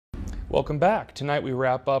Welcome back. Tonight we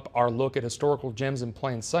wrap up our look at historical gems in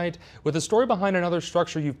plain sight with a story behind another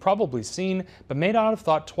structure you've probably seen but may not have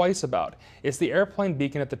thought twice about. It's the airplane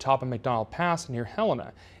beacon at the top of MacDonald Pass near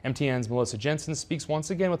Helena. MTN's Melissa Jensen speaks once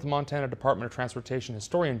again with the Montana Department of Transportation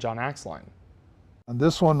historian John Axline. And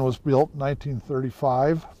this one was built in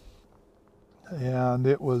 1935 and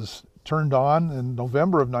it was turned on in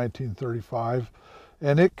November of 1935.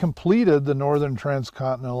 And it completed the northern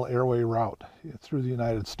transcontinental airway route through the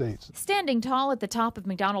United States. Standing tall at the top of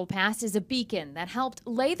MacDonald Pass is a beacon that helped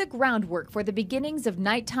lay the groundwork for the beginnings of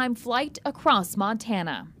nighttime flight across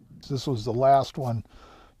Montana. This was the last one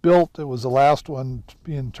built. It was the last one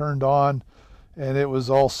being turned on, and it was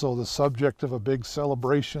also the subject of a big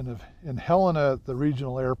celebration in Helena at the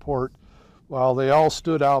regional airport, while they all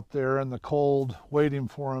stood out there in the cold waiting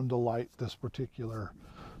for him to light this particular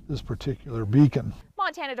beacon.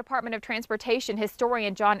 Montana Department of Transportation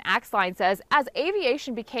historian John Axline says as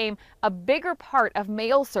aviation became a bigger part of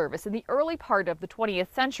mail service in the early part of the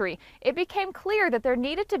 20th century, it became clear that there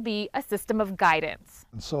needed to be a system of guidance.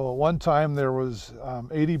 And so at one time there was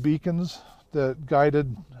 80 beacons that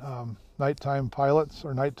guided nighttime pilots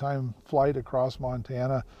or nighttime flight across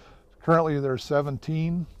Montana. Currently there's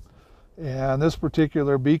 17. And this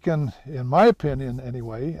particular beacon, in my opinion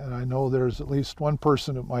anyway, and I know there's at least one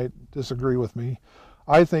person who might disagree with me,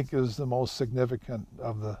 I think is the most significant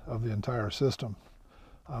of the entire system.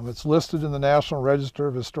 It's listed in the National Register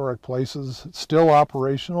of Historic Places. It's still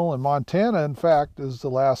operational, and Montana, in fact, is the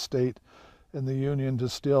last state in the Union to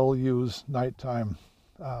still use nighttime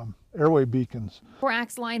airway beacons. For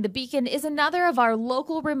Axline, the beacon is another of our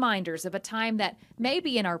local reminders of a time that may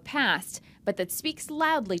be in our past, but that speaks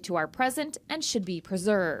loudly to our present and should be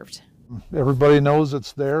preserved. Everybody knows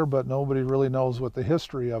it's there, but nobody really knows what the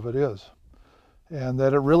history of it is. And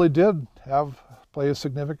that it really did play a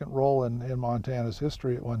significant role in Montana's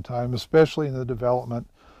history at one time, especially in the development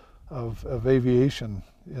of aviation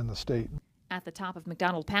in the state. At the top of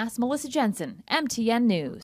MacDonald Pass, Melissa Jensen, MTN News.